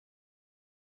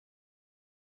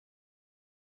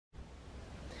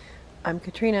I'm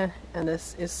Katrina, and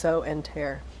this is Sew and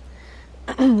Tear.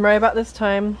 Right about this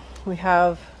time, we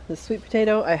have the sweet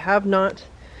potato. I have not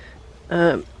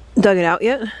dug it out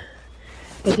yet.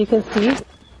 As you can see,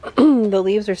 the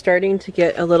leaves are starting to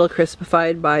get a little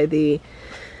crispified by the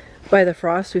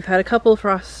frost. We've had a couple of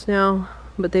frosts now,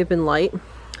 but they've been light.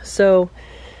 So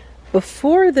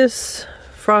before this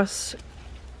frosts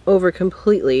over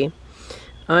completely,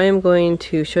 I am going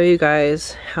to show you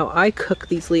guys how I cook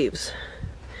these leaves.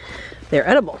 They're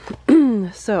edible.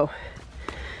 So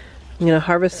I'm gonna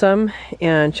harvest some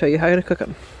and show you how to cook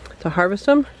them. To harvest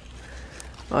them,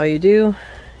 all you do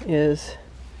is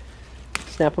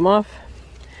snap them off.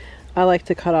 I like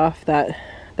to cut off that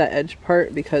edge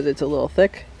part because it's a little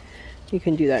thick. You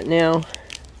can do that now,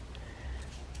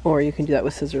 or you can do that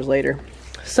with scissors later.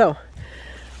 So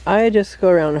I just go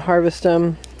around and harvest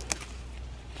them,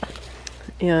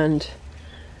 and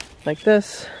like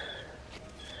this.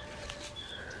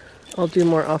 I'll do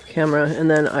more off camera, and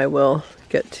then I will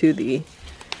get to the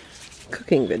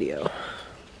cooking video.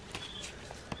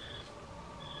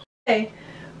 Today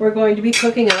we're going to be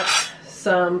cooking up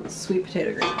some sweet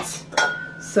potato greens.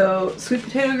 So sweet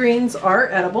potato greens are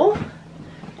edible.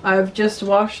 I've just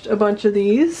washed a bunch of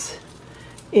these,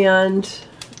 and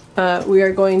we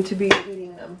are going to be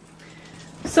eating them.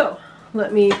 So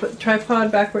let me put the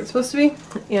tripod back where it's supposed to be,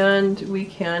 and we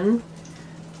can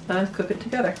cook it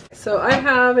together. So I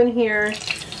have in here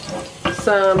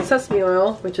some sesame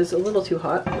oil, which is a little too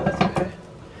hot, but that's okay.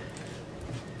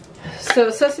 So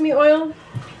sesame oil,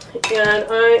 and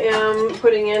I am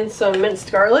putting in some minced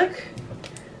garlic.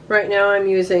 Right now I'm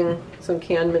using some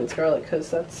canned minced garlic because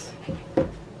that's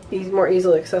more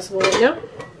easily accessible right now.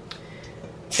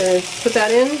 So put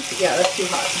that in. Yeah, that's too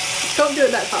hot. Don't do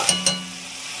it that hot.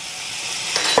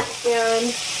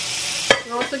 And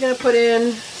I'm also going to put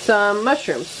in some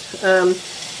mushrooms.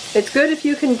 It's good if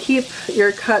you can keep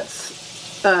your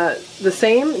cuts the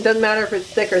same. It doesn't matter if it's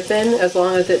thick or thin, as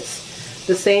long as it's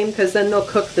the same, because then they'll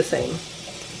cook the same.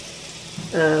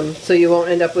 So you won't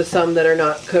end up with some that are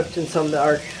not cooked and some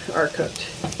that are cooked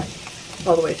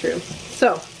all the way through.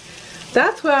 So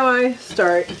that's how I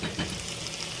start.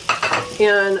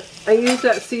 And I use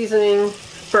that seasoning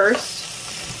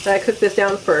first. I cook this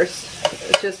down first.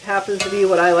 It just happens to be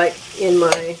what I like in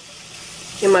my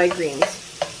greens.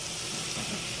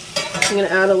 I'm going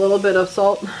to add a little bit of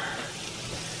salt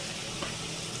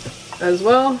as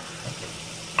well.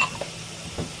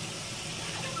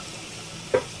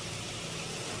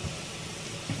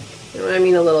 And when I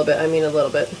mean a little bit, I mean a little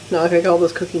bit. Not like all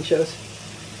those cooking shows.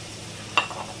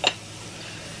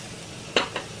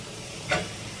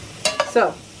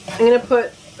 So I'm going to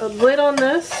put a lid on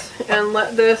this and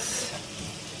let this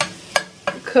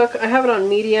cook. I have it on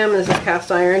medium. This is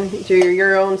cast iron.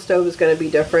 Your own stove is going to be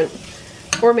different,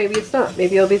 or maybe it's not.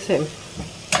 Maybe it'll be the same.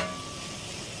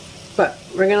 But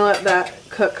we're going to let that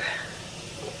cook,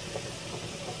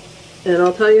 and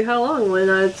I'll tell you how long when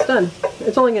it's done.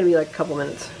 It's only going to be like a couple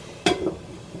minutes.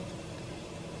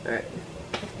 All right.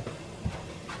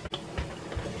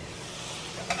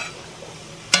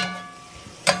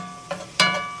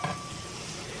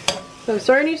 So I'm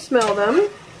starting to smell them.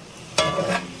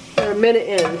 They're a minute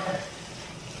in.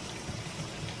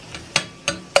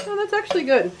 Oh, that's actually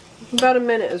good. About a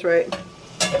minute is right.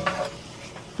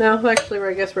 No, actually,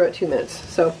 I guess we're at 2 minutes.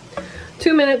 So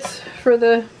 2 minutes for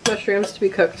the mushrooms to be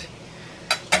cooked.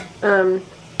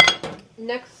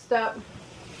 Next step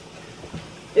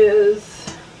is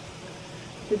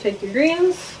to take your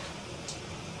greens.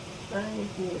 I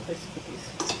need a place to put these.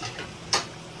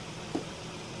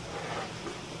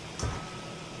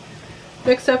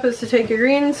 Next step is to take your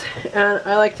greens, and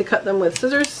I like to cut them with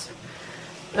scissors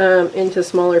into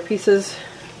smaller pieces.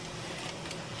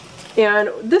 And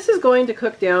this is going to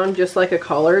cook down just like a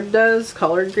collard does,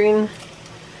 collard green.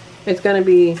 It's going to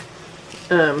be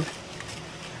or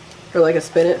like a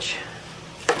spinach.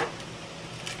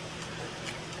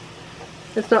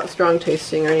 It's not strong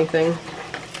tasting or anything.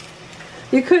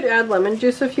 You could add lemon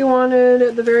juice if you wanted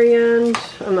at the very end.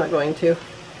 I'm not going to.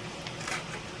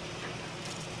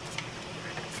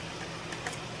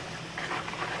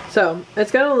 So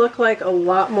it's going to look like a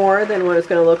lot more than what it's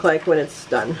going to look like when it's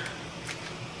done.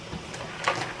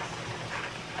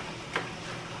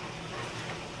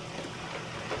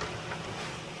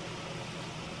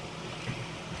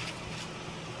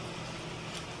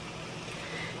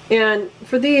 And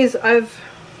for these, well,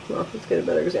 let's get a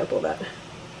better example of that.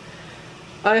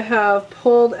 I have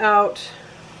pulled out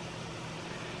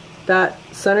that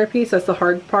centerpiece, that's the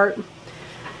hard part.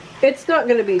 It's not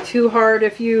going to be too hard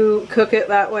if you cook it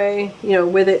that way, you know,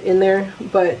 with it in there,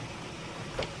 but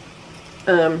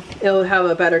it'll have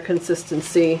a better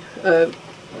consistency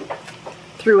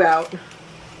throughout.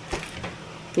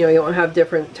 You know, you won't have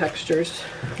different textures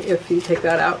if you take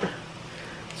that out.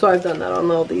 So I've done that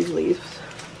on all these leaves.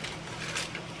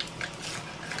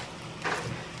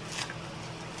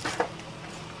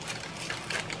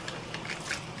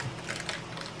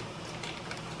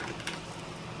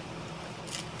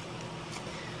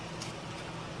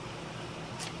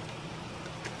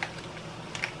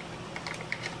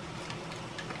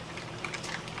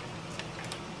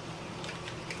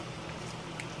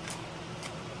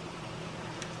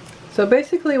 So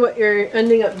basically what you're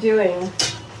ending up doing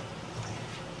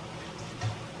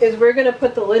is we're going to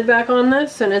put the lid back on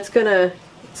this and it's going to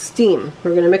steam.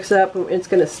 We're going to mix it up and it's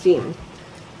going to steam.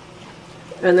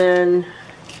 And then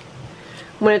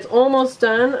when it's almost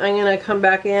done, I'm going to come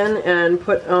back in and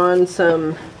put on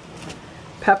some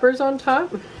peppers on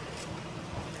top.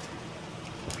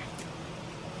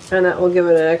 And that will give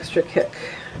it an extra kick.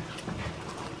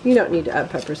 You don't need to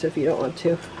add peppers if you don't want to.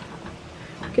 You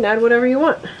can add whatever you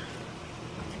want.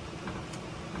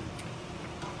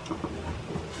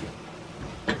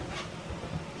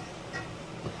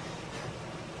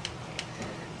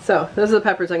 So, those are the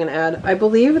peppers I'm going to add. I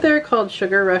believe they're called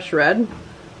Sugar Rush Red.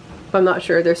 I'm not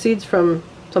sure. They're seeds from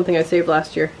something I saved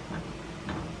last year.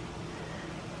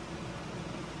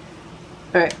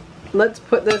 Alright, let's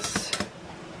put this,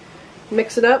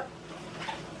 mix it up,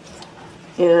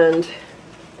 and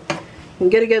you can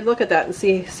get a good look at that and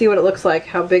see what it looks like,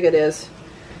 how big it is.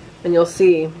 And you'll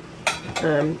see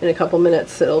in a couple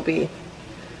minutes it'll be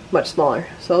much smaller.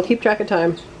 So I'll keep track of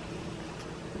time.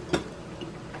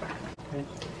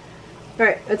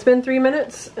 Alright, it's been 3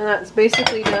 minutes and that's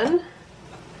basically done.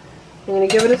 I'm going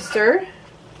to give it a stir.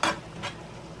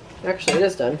 Actually, it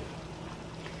is done.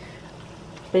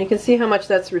 And you can see how much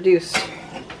that's reduced.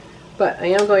 But I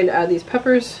am going to add these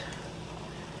peppers.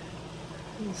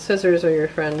 Scissors are your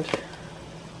friend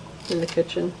in the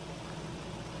kitchen.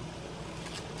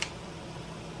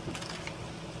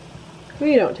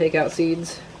 We don't take out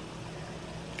seeds.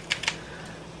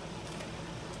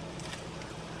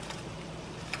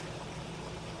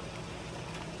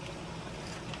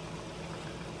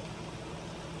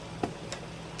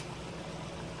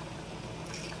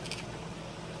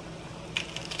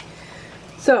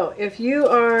 So, if you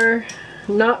are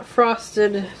not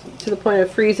frosted to the point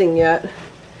of freezing yet,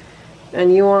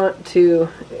 and you want to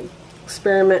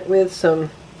experiment with some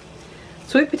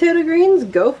sweet potato greens,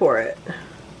 go for it.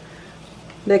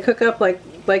 They cook up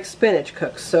like spinach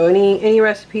cooks, so any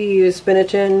recipe you use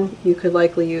spinach in, you could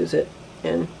likely use it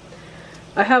in.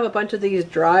 I have a bunch of these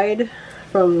dried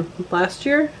from last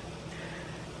year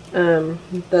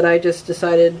that I just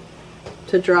decided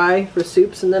to dry for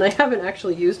soups, and then I haven't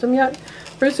actually used them yet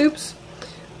for soups,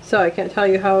 so I can't tell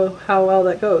you how well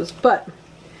that goes. But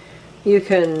you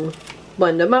can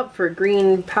blend them up for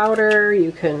green powder,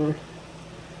 you can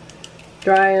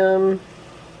dry them,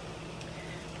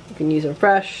 you can use them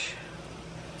fresh,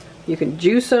 you can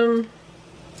juice them,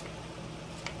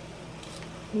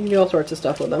 you can do all sorts of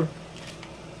stuff with them.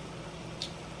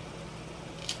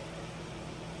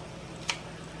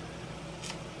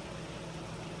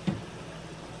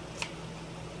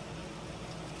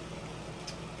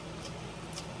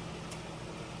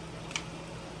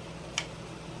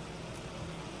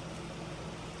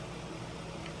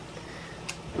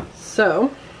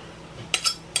 So,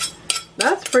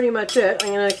 that's pretty much it.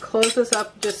 I'm going to close this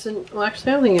up just in, well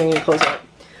actually I don't think I'm going to close it up.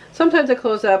 Sometimes I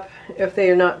close up if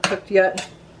they are not cooked yet,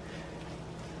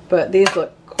 but these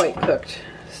look quite cooked.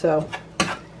 So,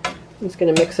 I'm just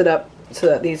going to mix it up so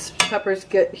that these peppers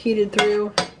get heated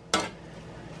through.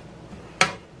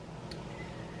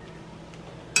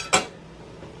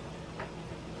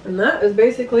 And that is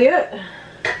basically it.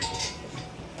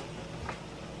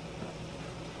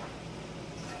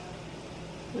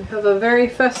 We have a very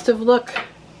festive look.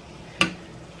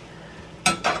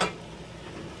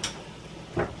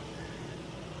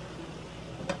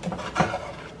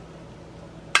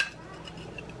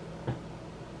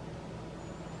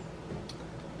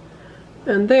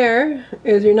 And there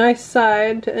is your nice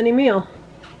side to any meal.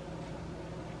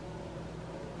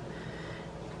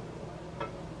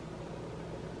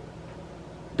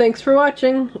 Thanks for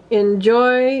watching.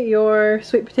 Enjoy your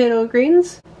sweet potato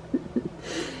greens.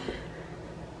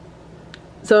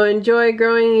 So enjoy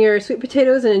growing your sweet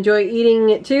potatoes and enjoy eating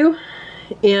it too.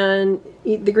 And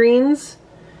eat the greens.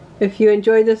 If you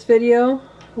enjoyed this video,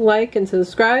 like and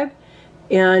subscribe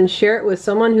and share it with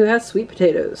someone who has sweet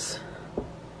potatoes.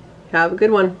 Have a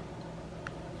good one.